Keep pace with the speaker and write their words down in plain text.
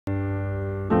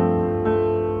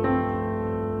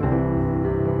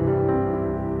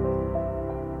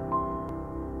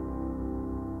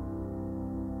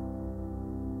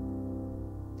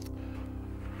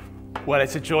Well,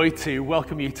 it's a joy to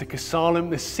welcome you to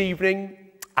Casalum this evening.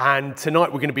 And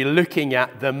tonight we're going to be looking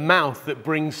at the mouth that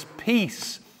brings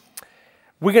peace.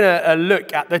 We're going to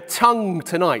look at the tongue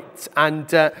tonight.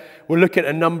 And we'll look at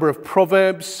a number of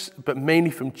Proverbs, but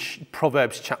mainly from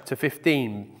Proverbs chapter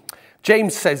 15.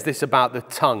 James says this about the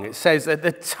tongue. It says that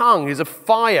the tongue is a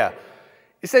fire.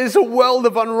 It says it's a world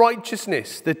of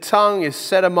unrighteousness. The tongue is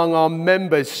set among our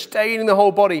members, staining the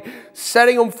whole body,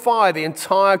 setting on fire the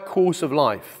entire course of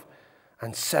life,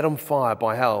 and set on fire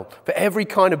by hell. For every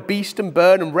kind of beast and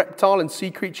bird and reptile and sea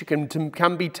creature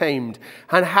can be tamed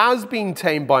and has been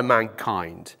tamed by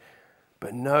mankind.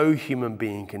 But no human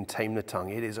being can tame the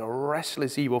tongue. It is a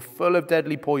restless evil full of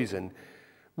deadly poison.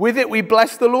 With it we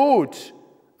bless the Lord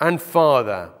and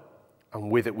Father, and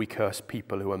with it we curse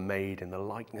people who are made in the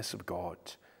likeness of God.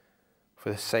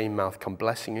 For the same mouth come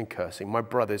blessing and cursing. My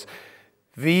brothers,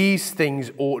 these things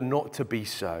ought not to be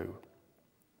so.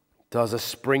 Does a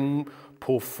spring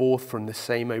pour forth from the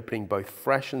same opening both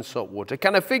fresh and salt water?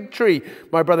 Can a fig tree,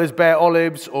 my brothers, bear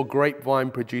olives, or grapevine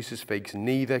produces figs?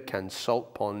 Neither can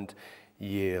salt pond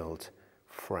yield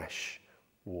fresh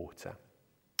water.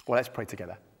 Well, let's pray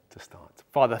together to start.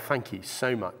 Father, thank you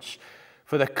so much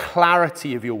for the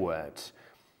clarity of your words.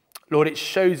 Lord, it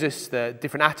shows us the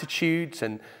different attitudes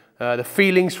and the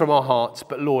feelings from our hearts,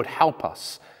 but Lord, help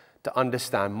us to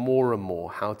understand more and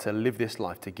more how to live this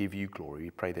life to give you glory. We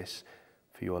pray this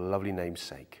for your lovely name's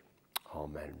sake.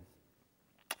 Amen.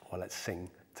 Well, let's sing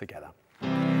together.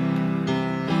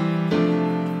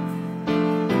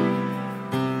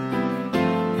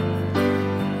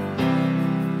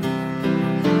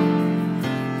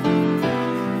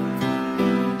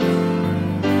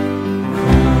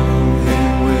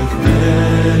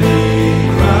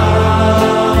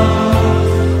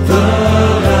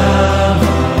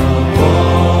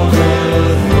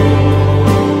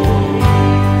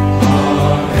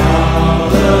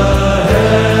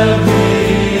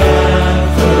 Heavenly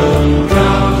anthem.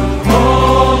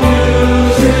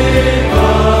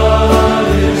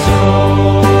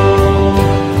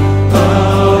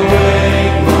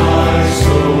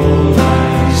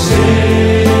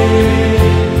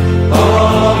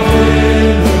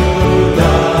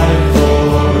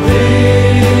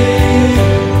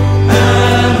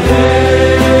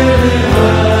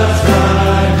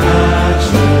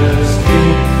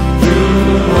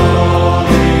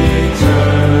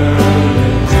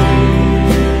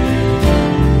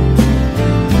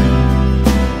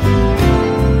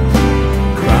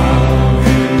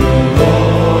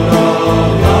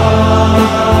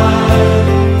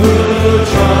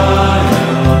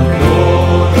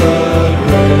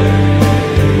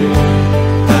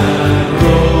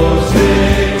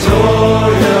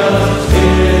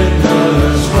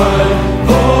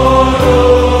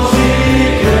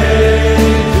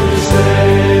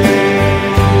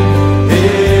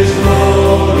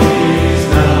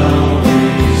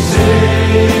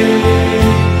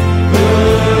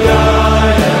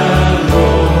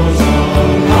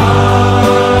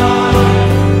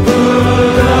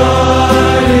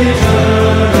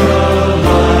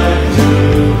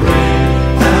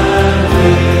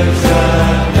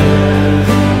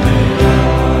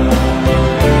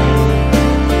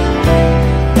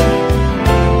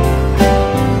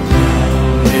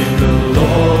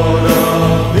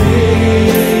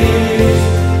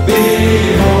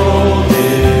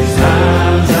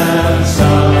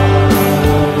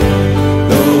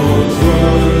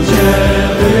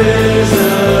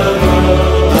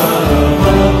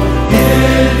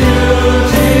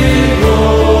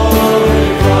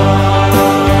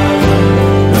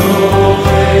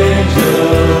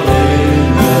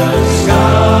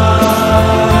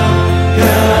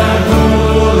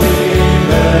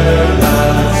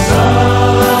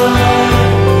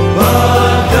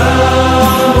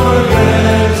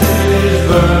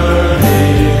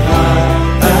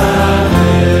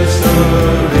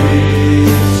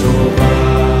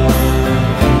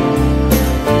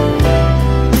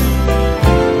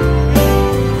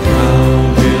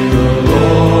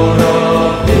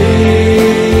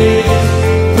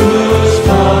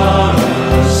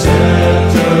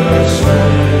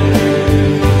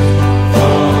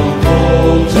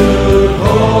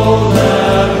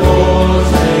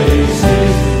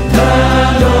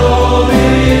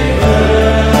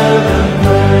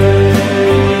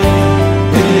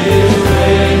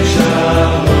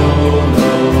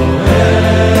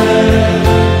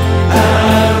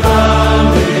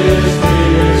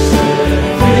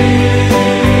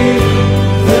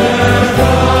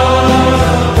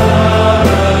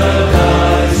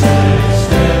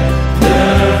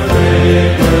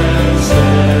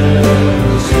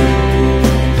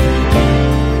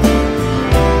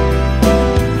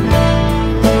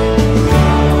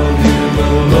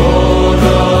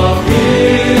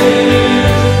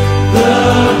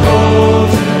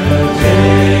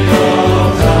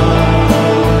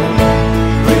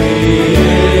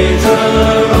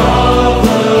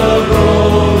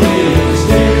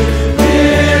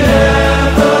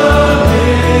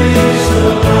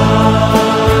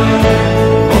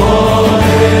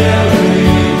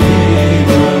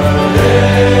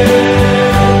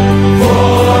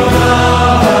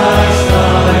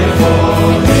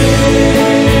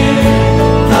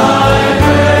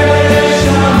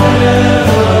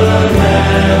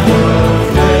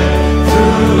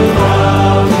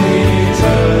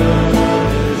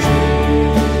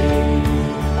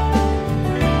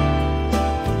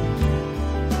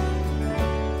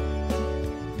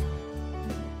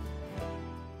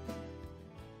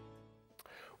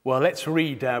 Well, let's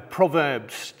read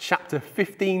Proverbs chapter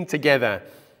 15 together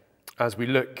as we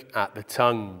look at the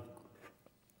tongue.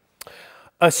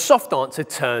 A soft answer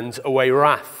turns away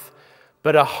wrath,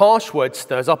 but a harsh word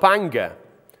stirs up anger.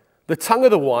 The tongue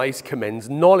of the wise commends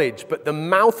knowledge, but the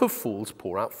mouth of fools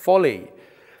pour out folly.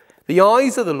 The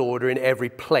eyes of the Lord are in every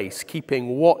place,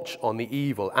 keeping watch on the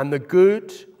evil and the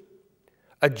good.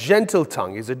 A gentle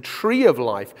tongue is a tree of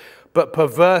life, but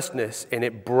perverseness in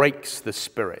it breaks the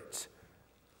spirit.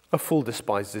 A fool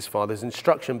despises his father's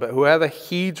instruction, but whoever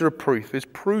heeds reproof is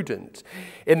prudent.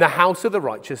 In the house of the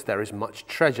righteous there is much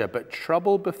treasure, but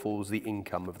trouble befalls the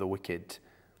income of the wicked.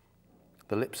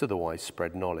 The lips of the wise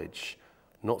spread knowledge,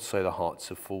 not so the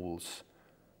hearts of fools.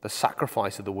 The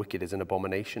sacrifice of the wicked is an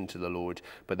abomination to the Lord,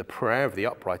 but the prayer of the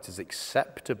upright is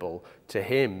acceptable to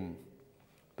him.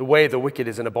 The way of the wicked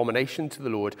is an abomination to the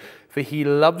Lord, for he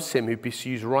loves him who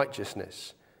pursues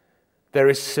righteousness. There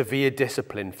is severe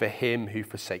discipline for him who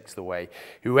forsakes the way.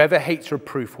 Whoever hates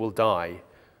reproof will die.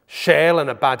 Sheol and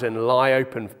Abaddon lie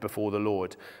open before the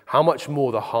Lord. How much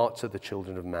more the hearts of the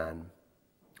children of man?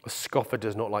 A scoffer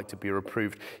does not like to be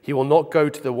reproved. He will not go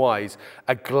to the wise.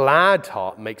 A glad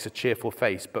heart makes a cheerful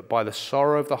face, but by the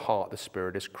sorrow of the heart the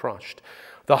spirit is crushed.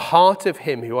 The heart of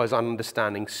him who has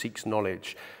understanding seeks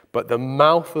knowledge, but the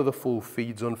mouth of the fool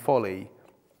feeds on folly.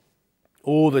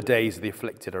 All the days of the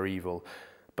afflicted are evil,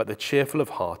 but the cheerful of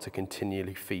heart are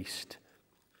continually feast.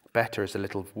 Better is a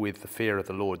little with the fear of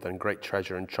the Lord than great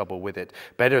treasure and trouble with it.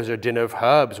 Better is a dinner of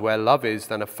herbs where love is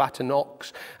than a fattened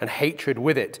ox and hatred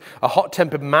with it. A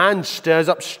hot-tempered man stirs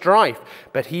up strife,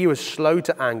 but he who is slow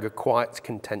to anger quiets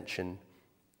contention.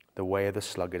 The way of the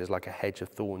sluggard is like a hedge of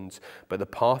thorns, but the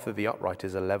path of the upright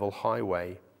is a level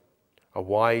highway. A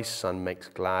wise son makes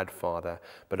glad father,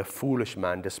 but a foolish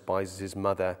man despises his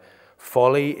mother.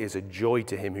 Folly is a joy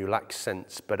to him who lacks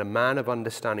sense, but a man of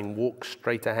understanding walks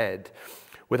straight ahead.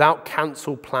 Without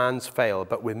counsel, plans fail,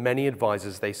 but with many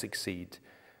advisers they succeed.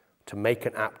 To make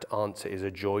an apt answer is a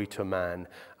joy to a man,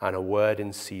 and a word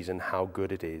in season, how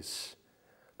good it is.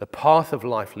 The path of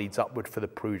life leads upward for the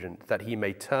prudent, that he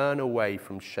may turn away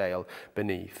from Sheol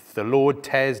beneath. The Lord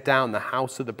tears down the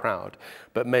house of the proud,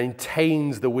 but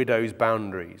maintains the widow's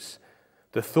boundaries.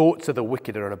 The thoughts of the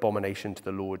wicked are an abomination to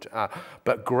the Lord,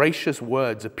 but gracious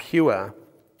words are pure.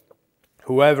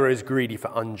 Whoever is greedy for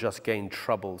unjust gain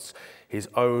troubles his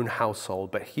own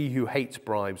household, but he who hates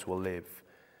bribes will live.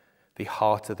 The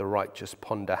heart of the righteous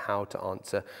ponder how to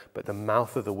answer, but the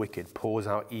mouth of the wicked pours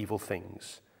out evil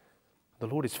things. The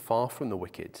Lord is far from the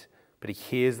wicked, but he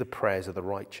hears the prayers of the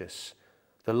righteous.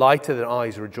 The light of their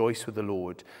eyes rejoice with the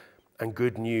Lord, and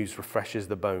good news refreshes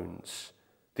the bones.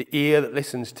 The ear that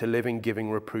listens to living giving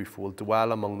reproof will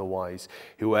dwell among the wise.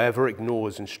 Whoever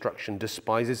ignores instruction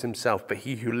despises himself, but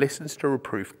he who listens to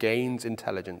reproof gains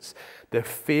intelligence. The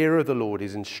fear of the Lord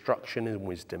is instruction and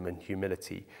wisdom, and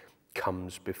humility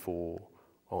comes before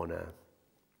honor.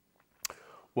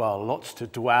 Well, lots to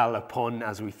dwell upon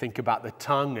as we think about the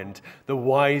tongue and the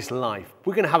wise life.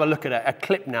 We're going to have a look at a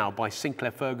clip now by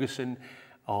Sinclair Ferguson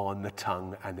on the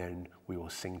tongue, and then we will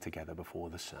sing together before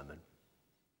the sermon.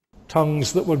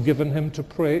 Tongues that were given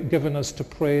us to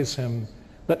praise him,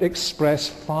 that express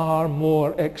far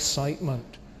more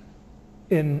excitement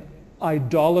in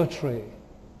idolatry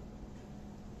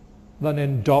than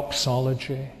in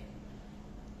doxology.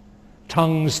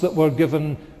 Tongues that were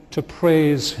given to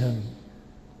praise him,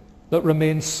 that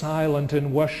remain silent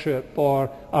in worship or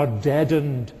are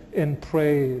deadened in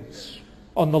praise.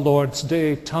 On the Lord's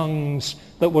Day, tongues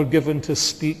that were given to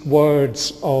speak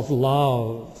words of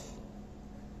love,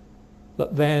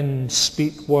 that then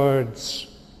speak words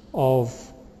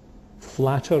of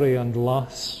flattery and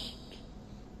lust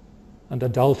and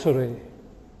adultery.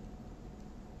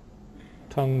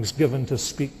 Tongues given to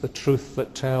speak the truth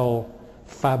that tell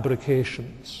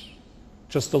fabrications,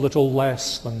 just a little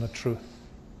less than the truth.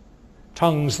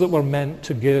 Tongues that were meant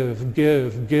to give,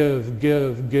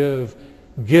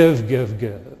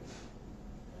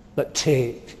 that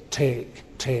take.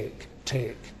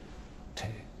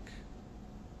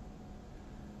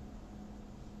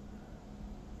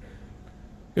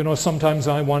 You know, sometimes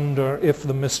I wonder if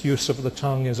the misuse of the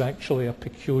tongue is actually a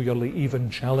peculiarly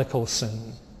evangelical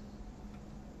sin.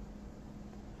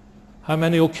 How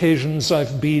many occasions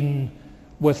I've been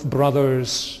with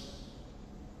brothers,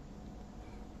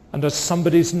 and as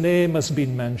somebody's name has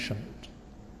been mentioned,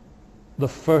 the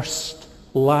first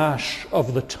lash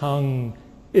of the tongue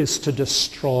is to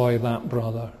destroy that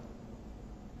brother.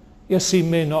 Yes, he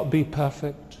may not be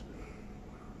perfect.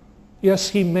 Yes,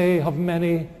 he may have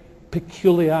many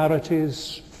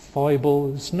peculiarities,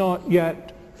 foibles, not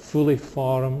yet fully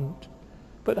formed.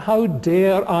 But how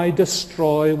dare I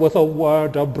destroy with a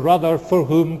word a brother for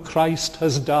whom Christ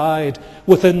has died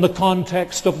within the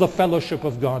context of the fellowship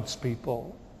of God's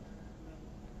people?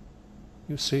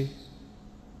 You see?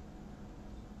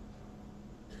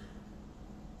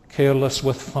 Careless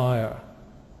with fire.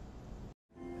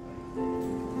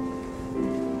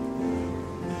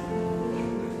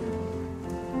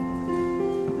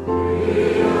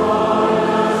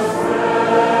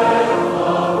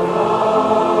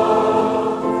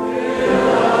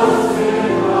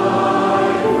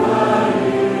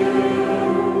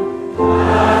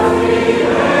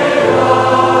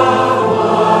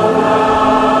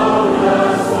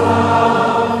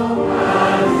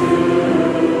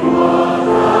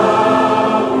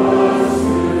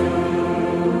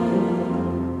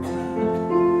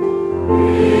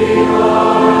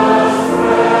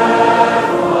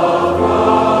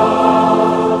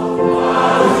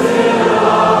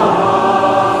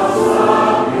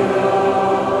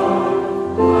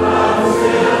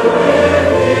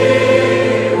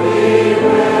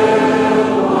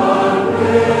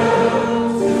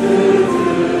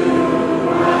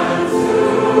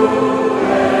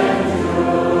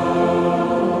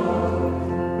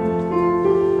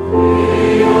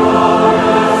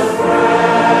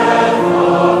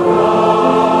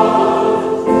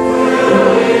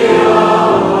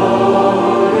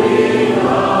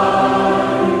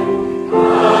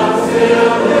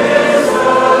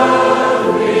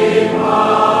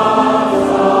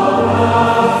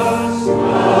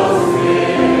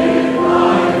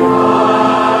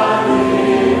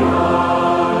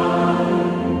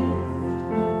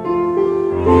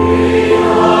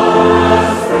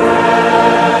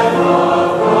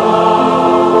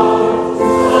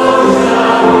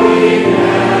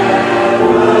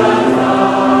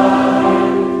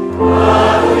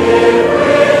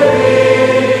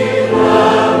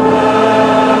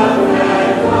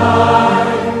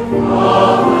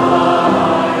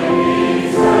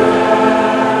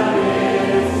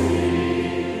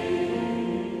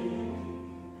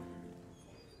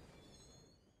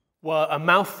 Well, a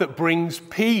mouth that brings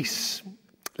peace.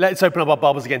 Let's open up our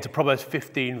Bibles again to Proverbs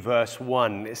 15, verse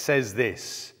 1. It says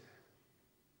this: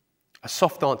 a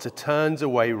soft answer turns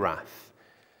away wrath,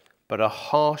 but a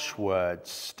harsh word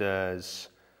stirs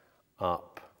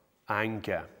up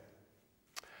anger.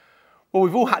 Well,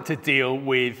 we've all had to deal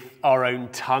with our own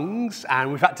tongues,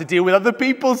 and we've had to deal with other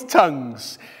people's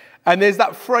tongues. And there's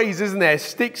that phrase, isn't there?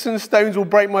 Sticks and stones will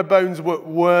break my bones, but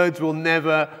words will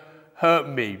never hurt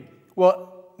me. Well,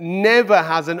 never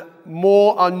has a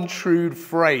more untrue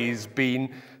phrase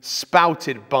been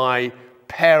spouted by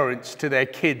parents to their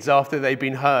kids after they've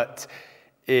been hurt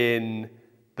in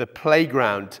the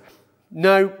playground.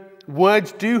 No,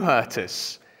 words do hurt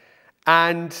us,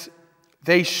 and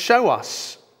they show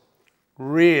us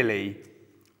really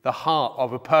the heart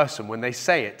of a person when they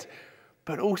say it,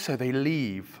 but also they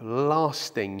leave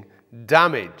lasting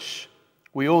damage.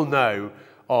 We all know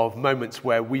of moments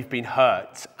where we've been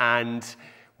hurt, and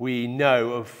we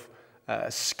know of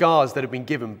scars that have been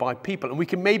given by people, and we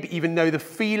can maybe even know the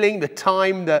feeling, the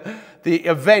time, the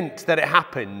event that it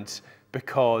happened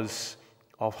because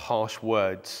of harsh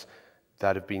words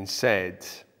that have been said.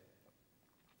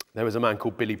 There was a man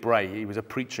called Billy Bray. He was a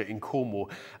preacher in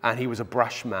Cornwall, and he was a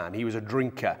brash man. He was a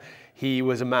drinker. He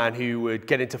was a man who would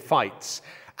get into fights.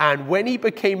 And when he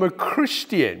became a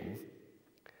Christian,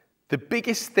 the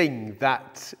biggest thing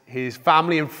that his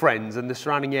family and friends and the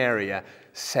surrounding area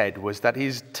said was that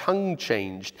his tongue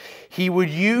changed. He would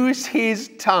use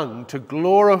his tongue to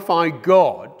glorify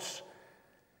God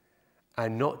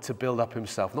and not to build up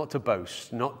himself, not to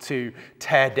boast, not to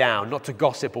tear down, not to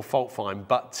gossip or fault find,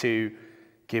 but to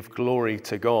give glory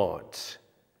to God.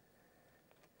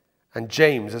 And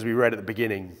James, as we read at the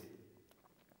beginning,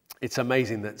 it's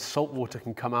amazing that salt water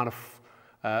can come out of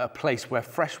a place where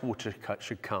fresh water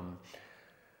should come.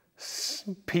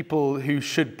 People who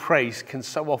should praise can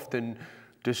so often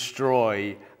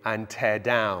destroy and tear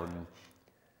down.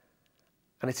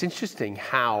 And it's interesting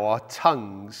how our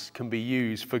tongues can be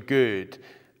used for good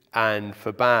and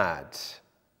for bad.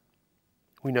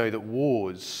 We know that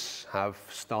wars have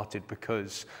started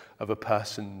because of a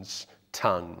person's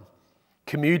tongue.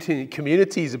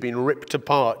 Communities have been ripped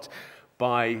apart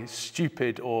by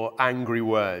stupid or angry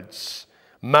words.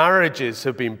 Marriages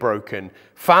have been broken.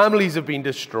 Families have been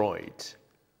destroyed.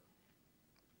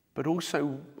 But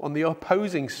also, on the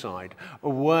opposing side, a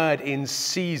word in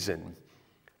season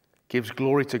gives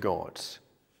glory to God,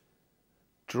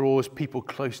 draws people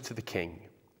close to the King.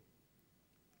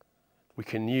 We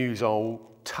can use our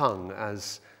tongue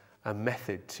as a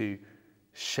method to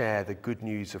share the good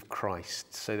news of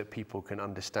Christ so that people can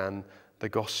understand the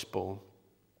gospel.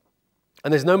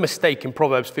 And there's no mistake in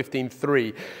Proverbs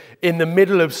 15:3. In the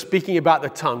middle of speaking about the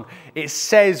tongue, it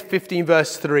says, 15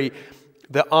 verse 3,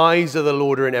 the eyes of the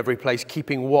Lord are in every place,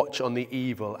 keeping watch on the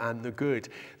evil and the good.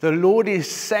 The Lord is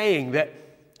saying that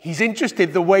he's interested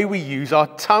in the way we use our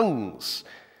tongues,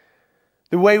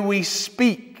 the way we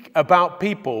speak about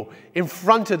people in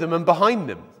front of them and behind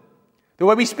them, the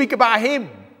way we speak about him,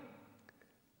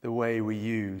 the way we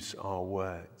use our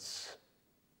words.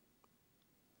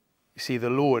 You see, the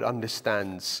Lord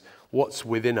understands what's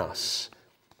within us,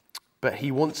 but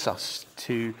he wants us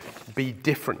to be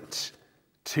different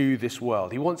to this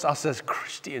world. He wants us as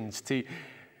Christians to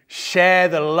share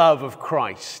the love of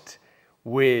Christ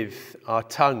with our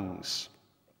tongues.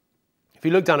 If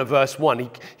you look down at verse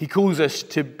 1, he calls us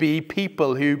to be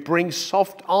people who bring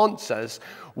soft answers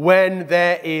when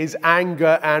there is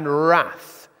anger and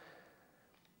wrath.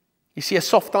 You see, a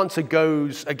soft answer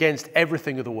goes against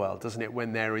everything of the world, doesn't it,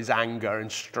 when there is anger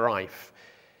and strife.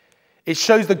 It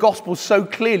shows the gospel so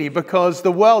clearly because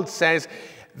the world says,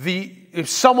 if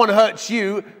someone hurts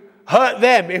you, hurt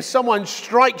them. If someone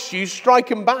strikes you, strike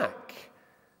them back.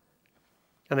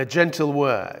 And a gentle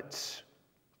word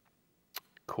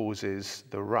causes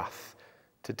the wrath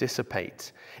to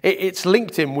dissipate. It's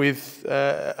linked in with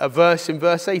a verse in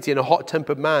verse 18, a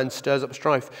hot-tempered man stirs up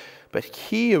strife. But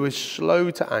he who is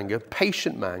slow to anger,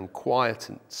 patient man,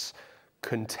 quietens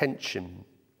contention.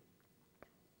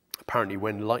 Apparently,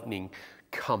 when lightning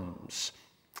comes,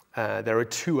 there are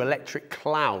two electric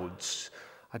clouds.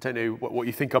 I don't know what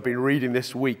you think I've been reading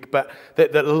this week, but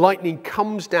that lightning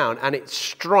comes down and it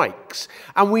strikes.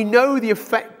 And we know the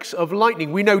effects of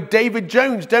lightning. We know David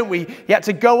Jones, don't we? He had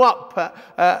to go up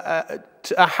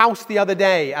to a house the other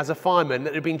day as a fireman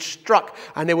that had been struck,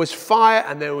 and there was fire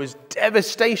and there was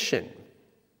devastation.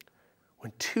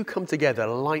 When two come together,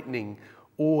 lightning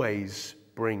always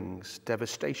brings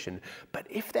devastation. But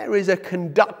if there is a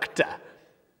conductor,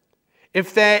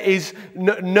 if there is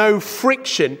no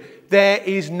friction, there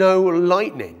is no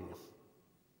lightning.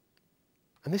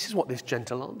 And this is what this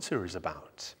gentle answer is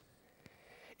about.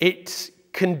 It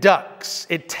conducts,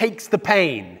 it takes the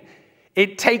pain,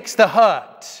 it takes the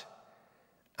hurt,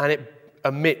 and it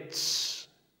emits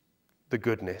the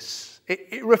goodness.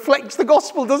 It reflects the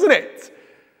gospel, doesn't it?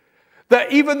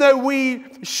 That even though we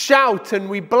shout and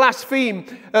we blaspheme,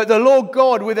 the Lord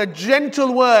God with a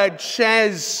gentle word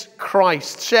shares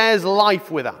Christ, shares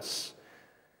life with us.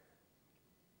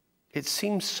 It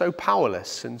seems so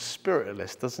powerless and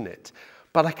spiritless, doesn't it?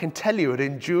 But I can tell you it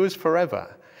endures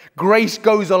forever. Grace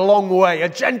goes a long way. A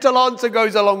gentle answer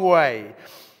goes a long way.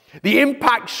 The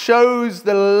impact shows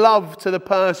the love to the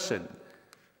person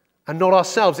and not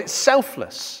ourselves. It's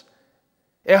selfless.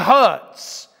 It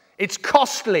hurts. It's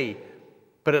costly,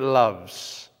 but it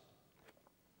loves.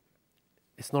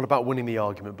 It's not about winning the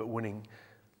argument, but winning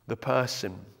the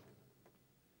person.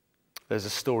 There's a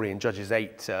story in Judges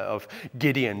 8 of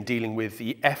Gideon dealing with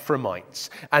the Ephraimites,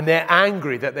 and they're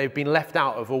angry that they've been left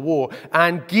out of a war.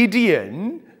 And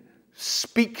Gideon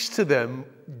speaks to them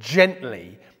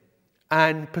gently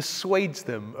and persuades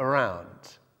them around.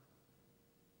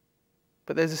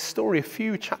 But there's a story a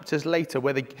few chapters later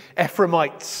where the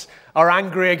Ephraimites are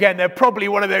angry again. They're probably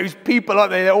one of those people,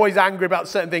 aren't they? They're always angry about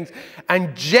certain things.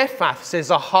 And Jephthah says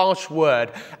a harsh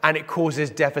word, and it causes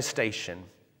devastation.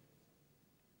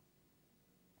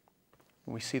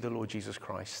 We see the Lord Jesus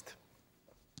Christ.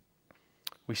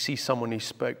 We see someone who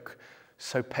spoke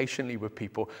so patiently with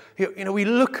people. You know, we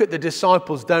look at the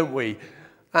disciples, don't we?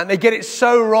 And they get it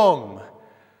so wrong.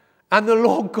 And the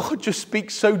Lord God just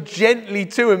speaks so gently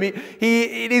to him.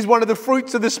 It is one of the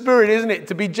fruits of the Spirit, isn't it?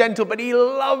 To be gentle. But he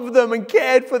loved them and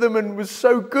cared for them and was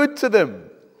so good to them.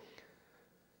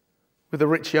 With the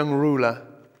rich young ruler,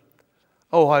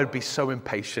 oh, I would be so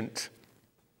impatient.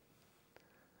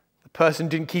 The person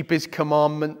didn't keep his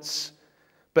commandments,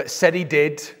 but said he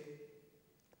did.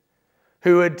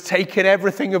 Who had taken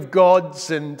everything of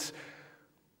God's and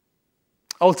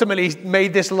ultimately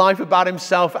made this life about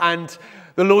himself, and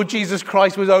the Lord Jesus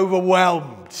Christ was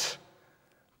overwhelmed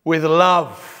with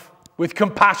love, with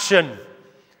compassion,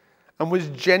 and was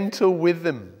gentle with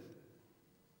them.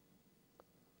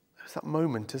 There's that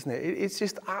moment, isn't it? It's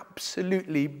just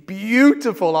absolutely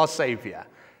beautiful, our Saviour.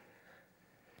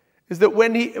 Is that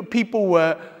when people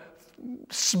were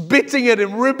spitting at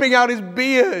him, ripping out his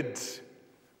beard,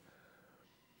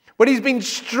 when he's been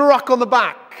struck on the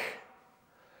back,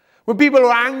 when people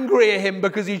are angry at him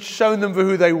because he's shown them for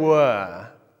who they were,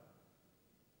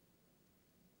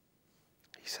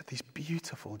 he said these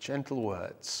beautiful, gentle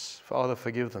words, Father,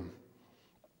 forgive them,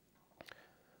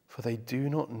 for they do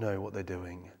not know what they're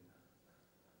doing.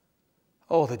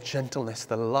 Oh, the gentleness,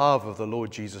 the love of the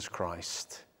Lord Jesus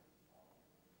Christ.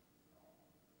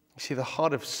 You see, the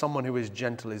heart of someone who is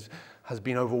gentle has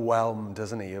been overwhelmed,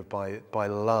 doesn't he, by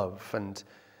love, and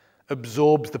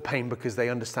absorbs the pain because they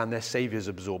understand their Saviour's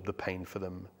absorbed the pain for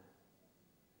them.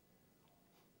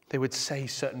 They would say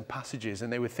certain passages,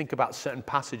 and they would think about certain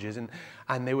passages, and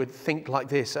they would think like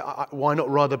this: why not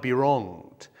rather be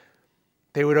wronged?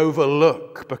 They would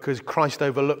overlook because Christ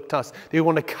overlooked us. They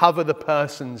want to cover the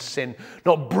person's sin,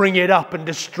 not bring it up and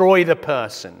destroy the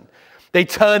person. They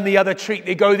turn the other cheek.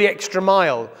 They go the extra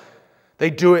mile. They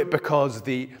do it because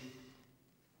they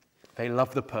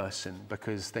love the person,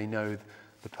 because they know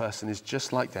the person is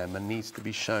just like them and needs to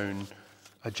be shown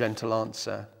a gentle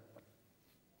answer.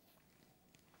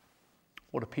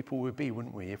 What a people would be,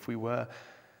 wouldn't we, if we were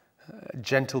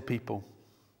gentle people?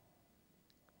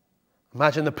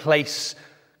 Imagine the place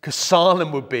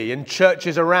Casalem would be, and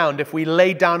churches around, if we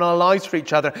laid down our lives for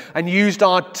each other and used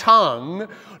our tongue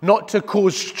not to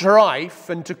cause strife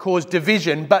and to cause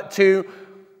division, but to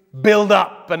build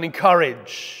up and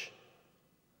encourage,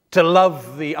 to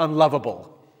love the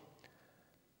unlovable,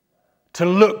 to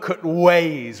look at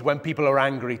ways when people are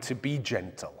angry to be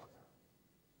gentle.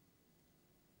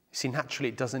 You see, naturally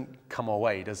it doesn't come our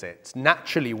way, does it?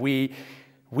 Naturally we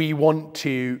want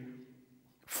to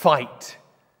fight,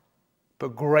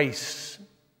 but grace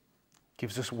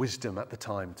gives us wisdom at the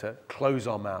time to close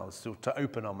our mouths, to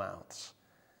open our mouths.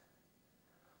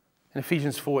 In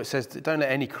Ephesians 4 it says, don't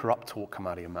let any corrupt talk come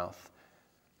out of your mouth.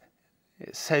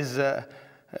 It says,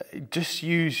 just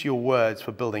use your words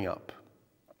for building up,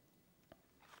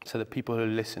 so that people who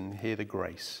listen hear the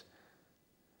grace.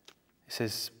 It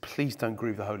says, please don't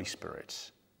grieve the Holy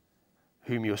Spirit,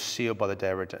 whom you're sealed by the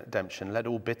day of redemption. Let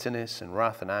all bitterness and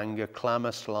wrath and anger,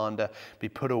 clamor, slander be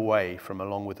put away from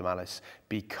along with malice.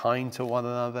 Be kind to one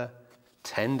another,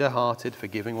 tender-hearted,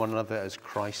 forgiving one another as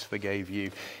Christ forgave you.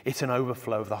 It's an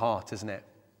overflow of the heart, isn't it?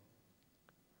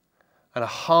 And a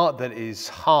heart that is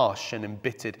harsh and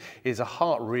embittered is a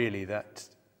heart really that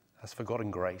has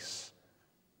forgotten grace.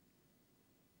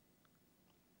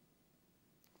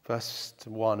 Verse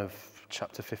 1 of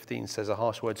chapter 15 says, a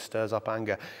harsh word stirs up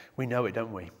anger. We know it,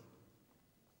 don't we?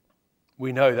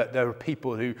 We know that there are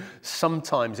people who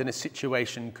sometimes in a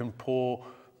situation can pour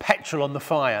petrol on the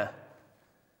fire.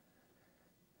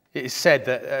 It is said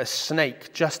that a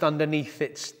snake just underneath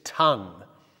its tongue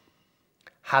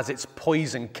has its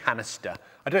poison canister.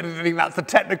 I don't think that's the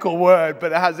technical word,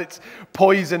 but it has its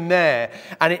poison there.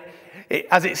 And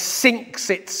as it sinks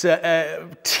its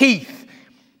teeth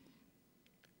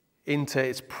into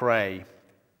its prey,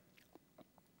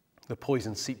 the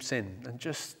poison seeps in. And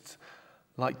just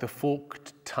like the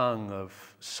forked tongue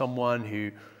of someone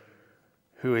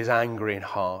who is angry and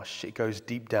harsh, it goes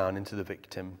deep down into the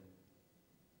victim.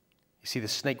 You see, the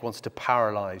snake wants to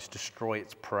paralyze, destroy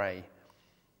its prey.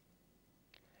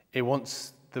 It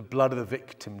wants the blood of the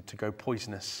victim to go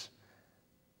poisonous,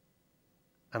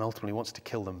 and ultimately wants to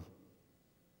kill them.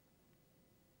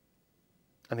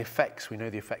 And the effects, we know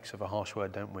the effects of a harsh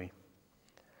word, don't we?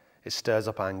 It stirs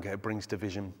up anger, it brings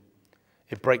division,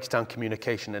 it breaks down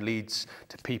communication, it leads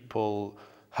to people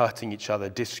hurting each other,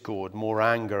 discord, more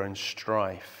anger and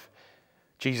strife.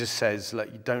 Jesus says,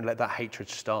 don't let that hatred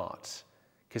start,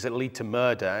 because it'll lead to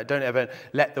murder. Don't ever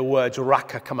let the words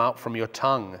raka come out from your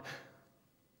tongue,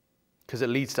 because it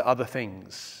leads to other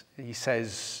things. He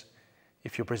says,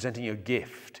 if you're presenting your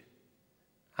gift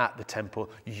at the temple,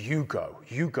 you go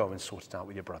and sort it out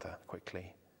with your brother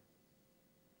quickly.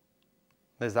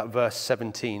 There's that verse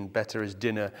 17, better is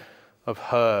dinner of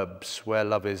herbs where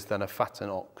love is than a fattened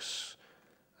ox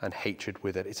and hatred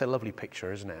with it. It's a lovely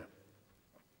picture, isn't it?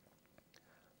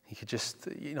 You could just,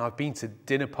 I've been to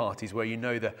dinner parties where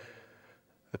the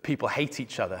people hate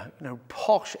each other,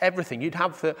 posh everything. You'd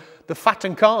have the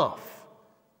fattened calf,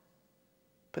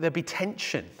 but there'd be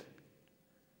tension.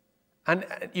 And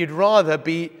you'd rather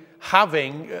be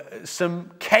having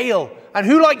some kale. And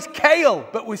who likes kale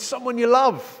but with someone you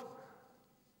love?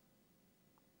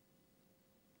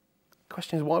 The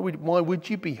question is, why would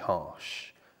you be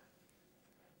harsh?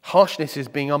 Harshness is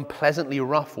being unpleasantly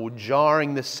rough or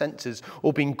jarring the senses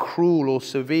or being cruel or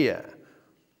severe.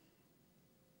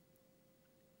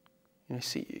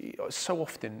 See, so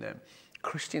often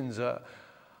Christians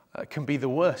can be the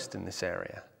worst in this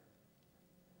area.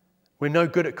 We're no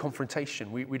good at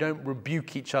confrontation. We don't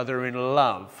rebuke each other in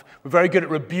love. We're very good at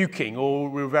rebuking, or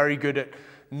we're very good at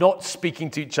not speaking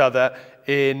to each other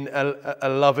in a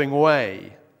loving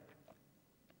way.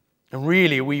 And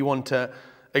really, we want to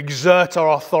exert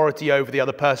our authority over the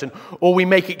other person, or we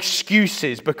make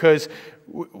excuses because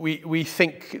we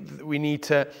think we need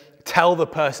to tell the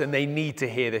person they need to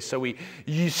hear this. So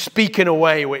you speak in a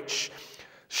way which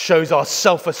shows our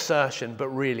self-assertion, but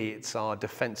really it's our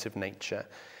defensive nature.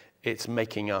 It's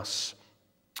making us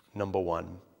number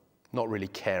one, not really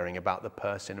caring about the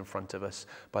person in front of us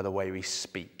by the way we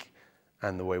speak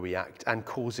and the way we act, and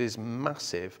causes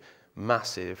massive,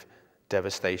 massive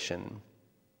devastation.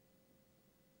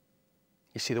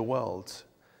 You see, the world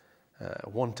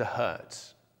want to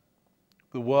hurt.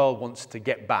 The world wants to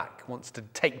get back, wants to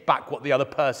take back what the other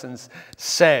person's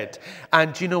said.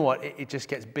 And do you know what? It just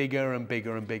gets bigger and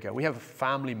bigger and bigger. We have a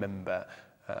family member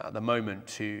at the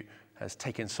moment who has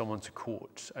taken someone to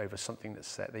court over something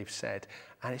that they've said,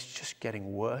 and it's just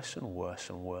getting worse and worse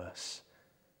and worse.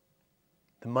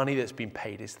 The money that's been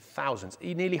paid is thousands,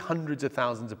 nearly hundreds of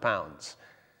thousands of pounds.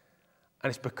 And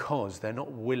it's because they're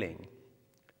not willing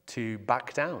to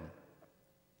back down.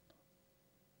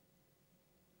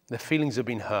 Their feelings have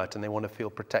been hurt and they want to feel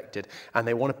protected and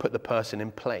they want to put the person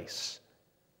in place.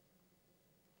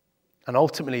 And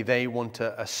ultimately they want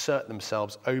to assert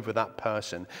themselves over that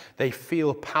person. They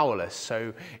feel powerless,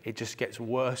 so it just gets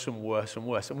worse and worse and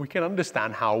worse. And we can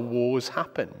understand how wars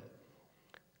happen.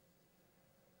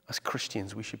 As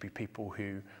Christians, we should be people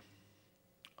who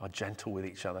are gentle with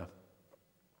each other.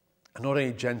 And not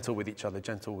only gentle with each other,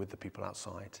 gentle with the people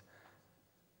outside.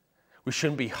 We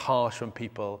shouldn't be harsh when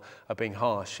people are being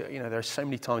harsh. You know, there are so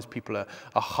many times people are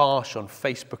harsh on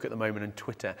Facebook at the moment and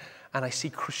Twitter. And I see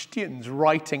Christians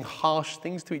writing harsh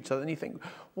things to each other. And you think,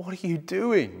 what are you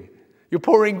doing? You're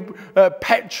pouring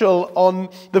petrol on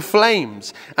the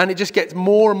flames. And it just gets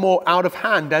more and more out of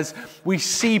hand as we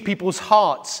see people's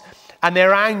hearts and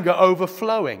their anger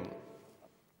overflowing.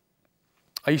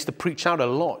 I used to preach out a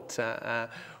lot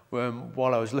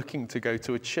while I was looking to go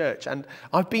to a church. And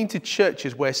I've been to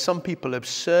churches where some people have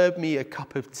served me a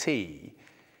cup of tea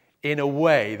in a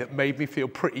way that made me feel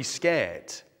pretty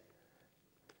scared.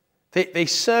 They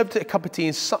served a cup of tea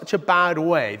in such a bad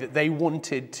way that they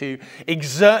wanted to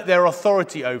exert their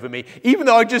authority over me, even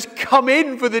though I'd just come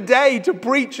in for the day to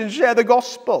preach and share the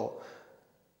gospel.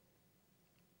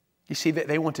 You see,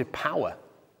 they wanted power.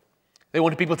 They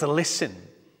wanted people to listen.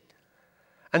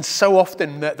 And so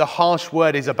often the harsh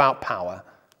word is about power.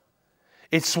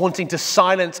 It's wanting to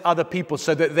silence other people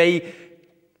so that they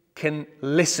can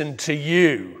listen to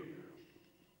you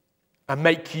and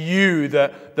make you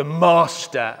the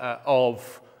master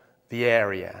of the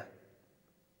area.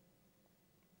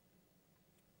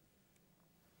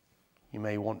 You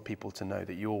may want people to know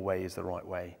that your way is the right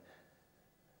way,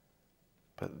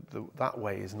 but that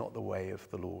way is not the way of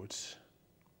the Lord.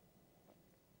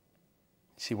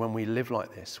 See, when we live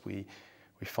like this, we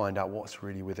find out what's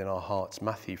really within our hearts.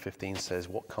 Matthew 15 says,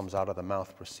 what comes out of the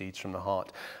mouth proceeds from the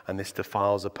heart, and this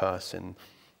defiles a person.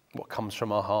 What comes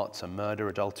from our hearts are murder,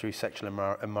 adultery, sexual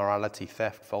immorality,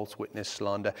 theft, false witness,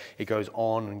 slander. It goes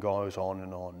on and goes on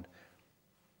and on.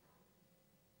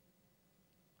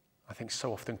 I think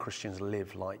so often Christians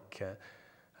live like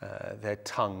their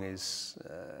tongue is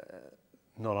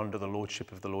not under the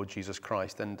lordship of the Lord Jesus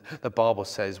Christ. And the Bible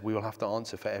says we will have to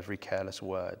answer for every careless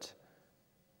word.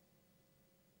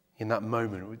 In that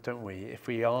moment, don't we? If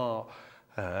we are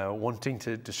wanting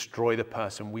to destroy the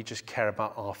person, we just care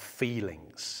about our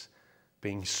feelings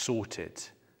being sorted.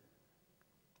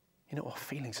 You know, our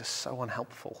feelings are so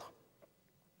unhelpful.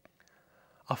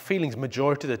 Our feelings,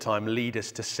 majority of the time, lead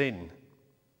us to sin.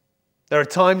 There are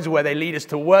times where they lead us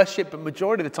to worship, but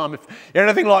majority of the time, if you're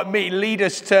anything like me, lead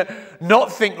us to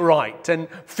not think right and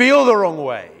feel the wrong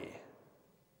way.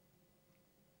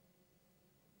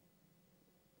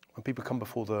 When people come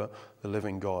before the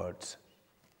living God,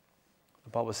 the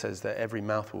Bible says that every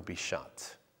mouth will be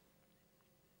shut.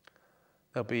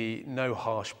 There'll be no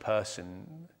harsh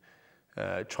person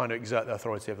trying to exert the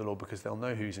authority of the Lord because they'll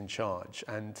know who's in charge.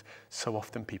 And so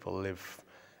often people live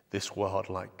this world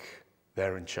like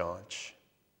they're in charge.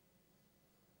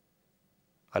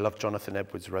 I love Jonathan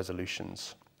Edwards'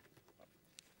 resolutions.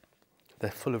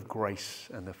 They're full of grace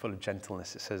and they're full of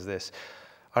gentleness. It says this: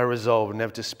 I resolve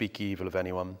never to speak evil of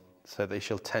anyone, so they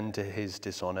shall tend to his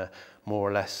dishonor more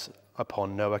or less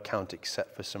upon no account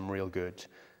except for some real good.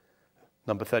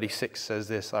 Number 36 says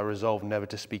this: I resolve never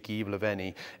to speak evil of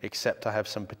any except I have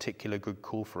some particular good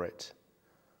call for it.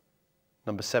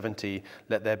 Number 70,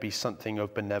 let there be something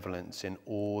of benevolence in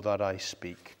all that I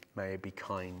speak. May I be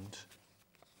kind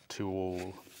to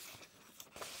all.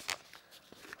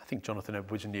 I think Jonathan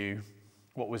Edwards knew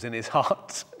what was in his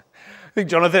heart. I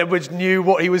think Jonathan Edwards knew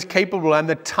what he was capable and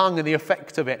the tongue and the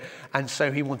effect of it. And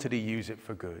so he wanted to use it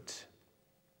for good.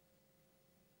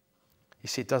 You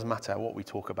see, it does matter what we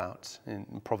talk about.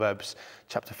 In Proverbs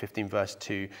chapter 15, verse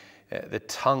 2, the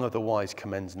tongue of the wise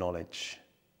commends knowledge.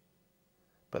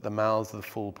 but the mouths of the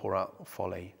fool pour out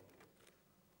folly.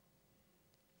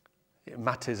 It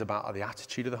matters about the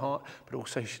attitude of the heart, but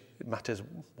also it matters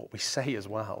what we say as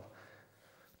well.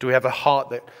 Do we have a heart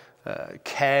that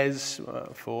cares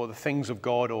for the things of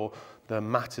God or the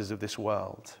matters of this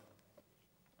world?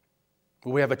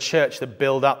 Will we have a church that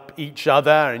build up each other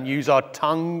and use our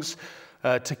tongues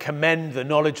to commend the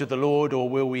knowledge of the Lord, or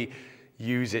will we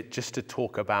use it just to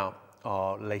talk about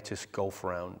our latest golf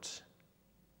round?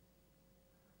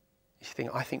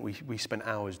 I think we spend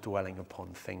hours dwelling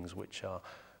upon things which are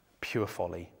pure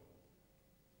folly.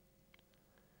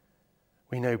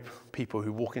 We know people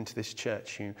who walk into this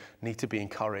church who need to be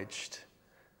encouraged.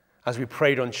 As we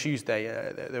prayed on Tuesday,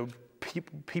 there were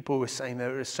people were saying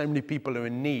there are so many people who are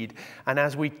in need. And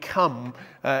as we come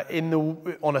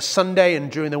on a Sunday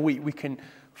and during the week, we can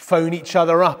phone each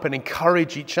other up and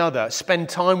encourage each other, spend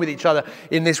time with each other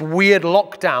in this weird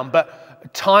lockdown,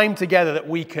 but time together that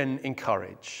we can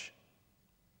encourage.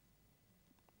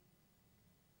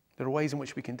 There are ways in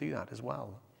which we can do that as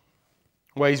well.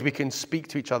 Ways we can speak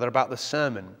to each other about the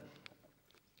sermon.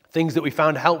 Things that we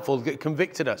found helpful, that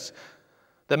convicted us,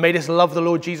 that made us love the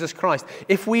Lord Jesus Christ.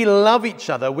 If we love each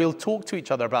other, we'll talk to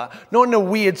each other about it, not in a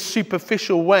weird,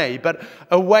 superficial way, but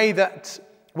a way that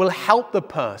will help the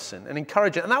person and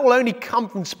encourage it. And that will only come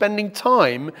from spending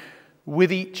time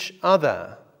with each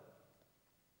other.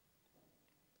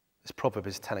 This proverb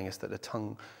is telling us that the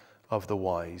tongue of the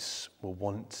wise will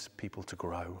want people to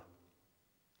grow.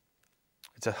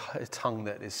 It's a tongue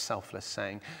that is selfless,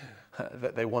 saying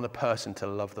that they want a person to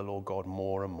love the Lord God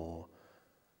more and more,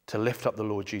 to lift up the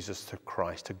Lord Jesus to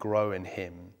Christ, to grow in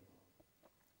him.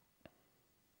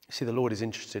 You see, the Lord is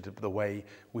interested in the way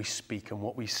we speak and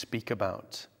what we speak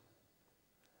about.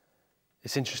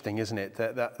 It's interesting, isn't it,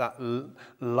 that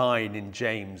line in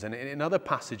James and in other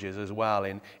passages as well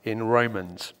in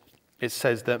Romans. It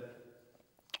says that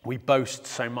we boast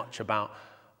so much about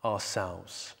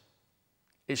ourselves.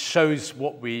 It shows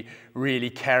what we really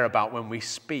care about when we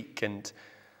speak. And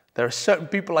there are certain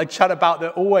people I chat about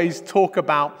that always talk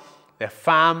about their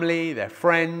family, their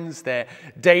friends, their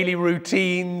daily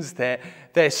routines, their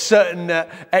certain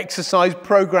exercise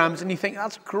programs. And you think,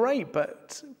 that's great,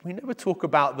 but we never talk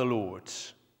about the Lord.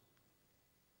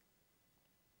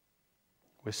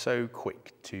 We're so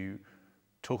quick to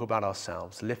talk about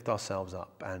ourselves, lift ourselves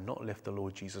up, and not lift the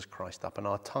Lord Jesus Christ up. And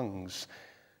our tongues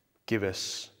give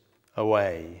us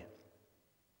away.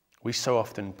 We so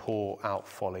often pour out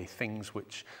folly, things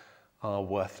which are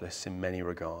worthless in many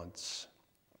regards.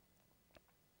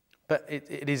 But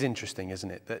it is interesting,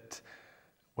 isn't it, that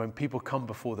when people come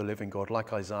before the living God,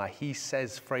 like Isaiah, he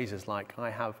says phrases like, I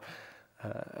have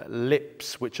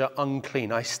lips which are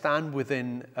unclean. I stand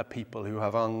within a people who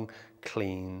have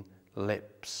unclean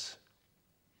lips.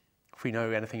 If we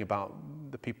know anything about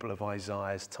the people of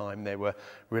Isaiah's time, they were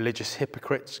religious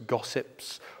hypocrites,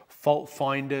 gossips, fault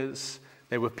finders.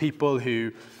 They were people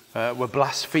who were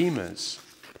blasphemers.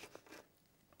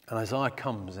 And Isaiah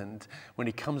comes, and when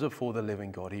he comes before the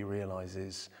living God, he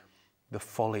realizes the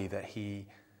folly that he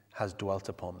has dwelt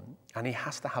upon. And he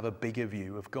has to have a bigger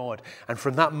view of God. And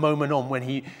from that moment on, when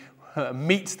he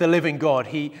meets the living God,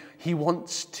 he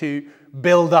wants to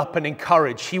build up and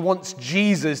encourage. He wants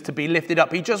Jesus to be lifted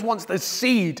up. He just wants the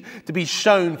seed to be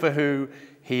shown for who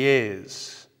he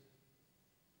is.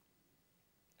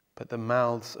 But the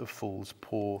mouths of fools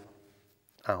pour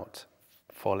out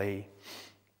folly.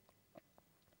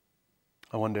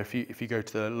 I wonder if you go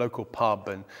to the local pub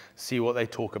and see what they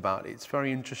talk about. It's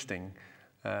very interesting.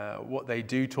 What they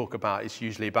do talk about is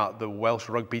usually about the Welsh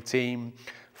rugby team,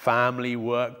 family,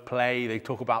 work, play. They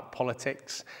talk about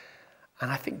politics. And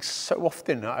I think so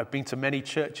often I've been to many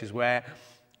churches where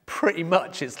pretty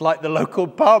much it's like the local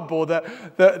pub or the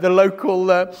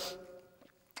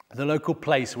local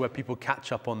place where people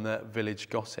catch up on the village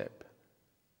gossip.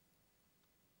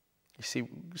 You see,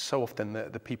 so often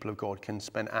the people of God can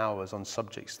spend hours on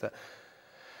subjects that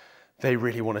they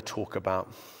really want to talk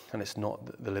about, and it's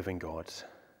not the living God.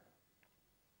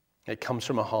 It comes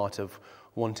from a heart of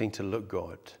wanting to look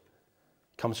God.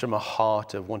 It comes from a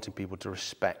heart of wanting people to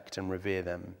respect and revere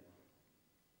them.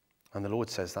 And the Lord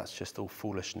says that's just all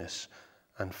foolishness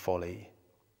and folly.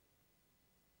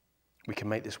 We can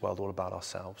make this world all about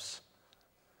ourselves.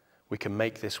 We can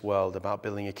make this world about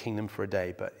building a kingdom for a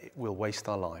day, but it will waste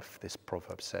our life, this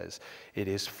proverb says. It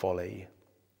is folly.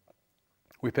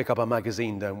 We pick up a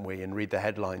magazine, don't we, and read the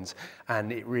headlines,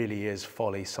 and it really is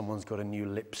folly. Someone's got a new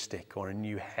lipstick or a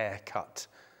new haircut.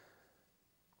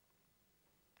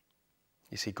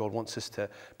 You see, God wants us to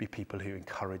be people who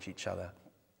encourage each other.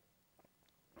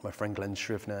 My friend Glenn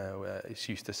Shrivner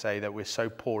used to say that we're so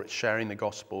poor at sharing the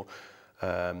gospel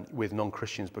with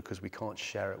non-Christians because we can't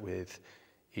share it with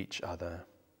each other.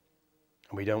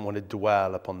 And we don't want to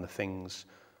dwell upon the things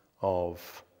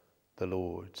of the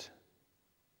Lord.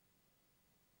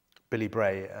 Billy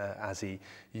Bray, as he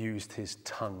used his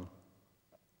tongue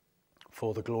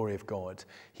for the glory of God,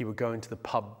 he would go into the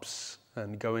pubs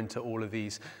and go into all of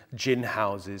these gin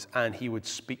houses, and he would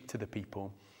speak to the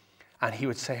people. And he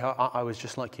would say, I was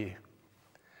just like you.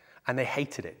 And they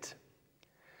hated it.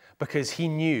 Because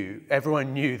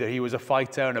everyone knew that he was a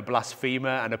fighter and a blasphemer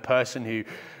and a person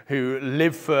who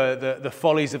lived for the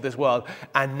follies of this world.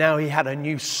 And now he had a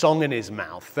new song in his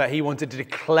mouth that he wanted to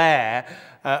declare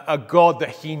a God that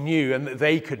he knew and that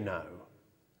they could know.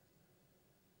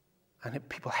 And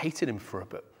people hated him for it,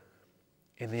 but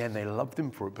in the end they loved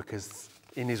him for it, because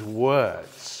in his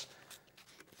words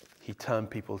he turned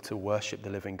people to worship the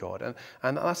living God.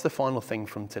 And that's the final thing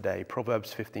from today.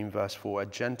 Proverbs 15 verse 4, a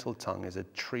gentle tongue is a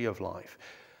tree of life,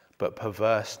 but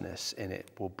perverseness in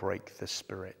it will break the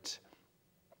spirit.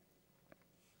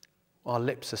 Our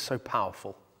lips are so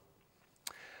powerful,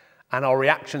 and our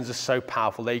reactions are so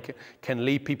powerful. They can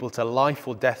lead people to life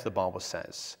or death, the Bible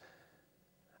says.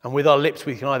 And with our lips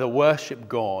we can either worship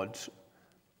God,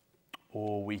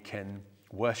 or we can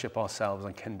worship ourselves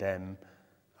and condemn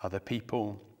other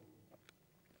people.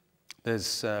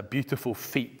 There's beautiful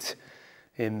feet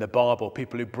in the Bible,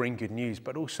 people who bring good news,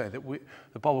 but also that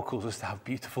the Bible calls us to have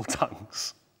beautiful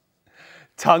tongues.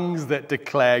 Tongues that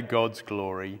declare God's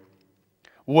glory.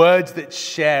 Words that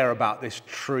share about this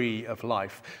tree of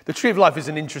life. The tree of life is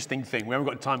an interesting thing. We haven't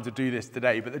got time to do this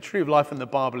today, but the tree of life in the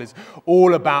Bible is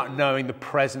all about knowing the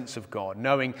presence of God,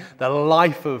 knowing the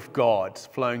life of God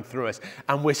flowing through us,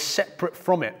 and we're separate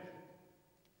from it.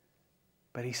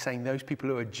 But he's saying those people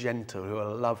who are gentle, who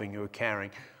are loving, who are caring,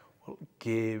 will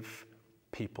give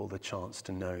people the chance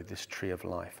to know this tree of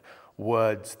life.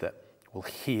 Words that will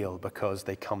heal because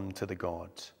they come to the God.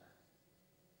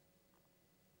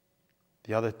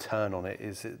 The other turn on it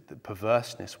is that the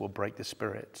perverseness will break the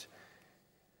spirit.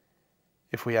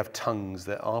 If we have tongues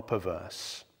that are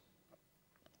perverse,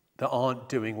 that aren't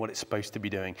doing what it's supposed to be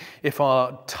doing, if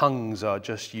our tongues are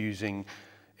just using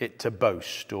it to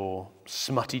boast, or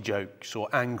smutty jokes, or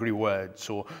angry words,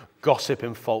 or gossip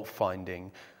and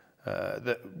fault-finding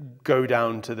that go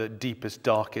down to the deepest,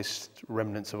 darkest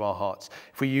remnants of our hearts.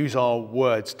 If we use our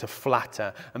words to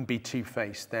flatter and be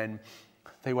two-faced, then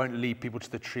they won't lead people to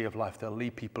the tree of life. They'll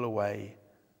lead people away.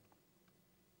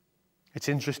 It's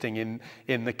interesting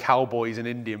in the cowboys and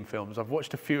Indian films. I've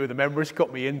watched a few of them. Memories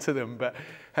got me into them, but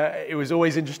it was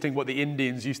always interesting what the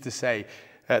Indians used to say.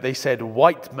 They said,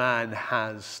 white man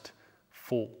has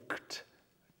forked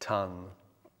tongue.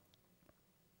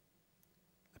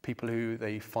 The people who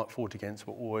they fought against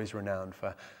were always renowned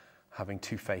for having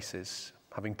two faces,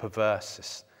 having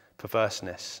perverseness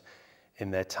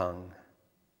in their tongue.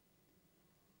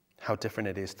 How different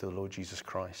it is to the Lord Jesus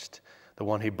Christ, the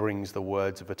one who brings the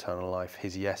words of eternal life.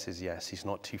 His yes is yes. He's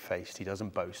not two-faced. He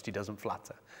doesn't boast. He doesn't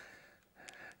flatter.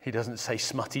 He doesn't say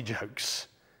smutty jokes.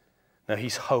 No,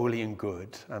 he's holy and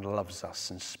good and loves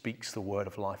us and speaks the word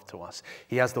of life to us.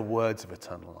 He has the words of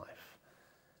eternal life.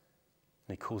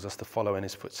 And he calls us to follow in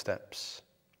his footsteps.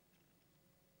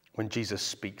 When Jesus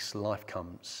speaks, life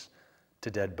comes to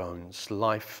dead bones.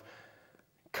 Life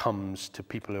comes to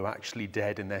people who are actually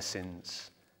dead in their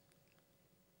sins.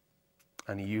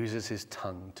 And he uses his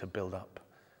tongue to build up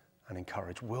and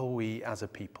encourage. Will we as a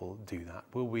people do that?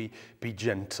 Will we be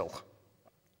gentle?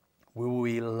 Will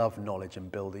we love knowledge and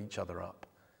build each other up?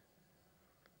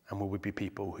 And will we be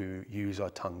people who use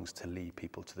our tongues to lead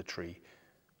people to the tree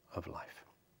of life?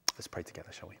 Let's pray together,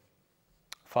 shall we?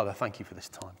 Father, thank you for this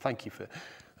time. Thank you for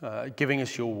giving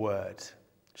us your word,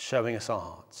 showing us our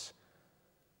hearts,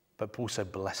 but also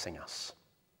blessing us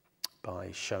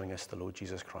by showing us the Lord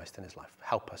Jesus Christ in his life.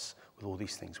 Help us with all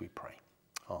these things, we pray.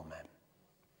 Amen.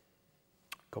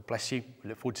 God bless you. We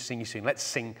look forward to seeing you soon. Let's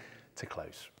sing to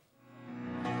close.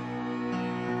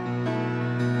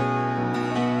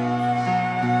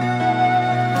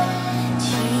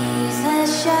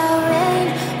 Jesus shall reign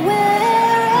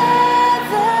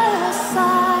wherever the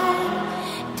sun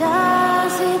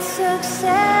does its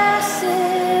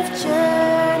successive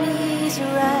journeys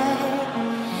run.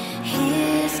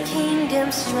 His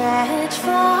kingdom stretch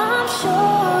from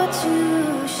shore to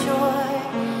shore,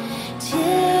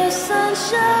 till sun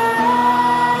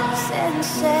shines and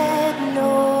sets.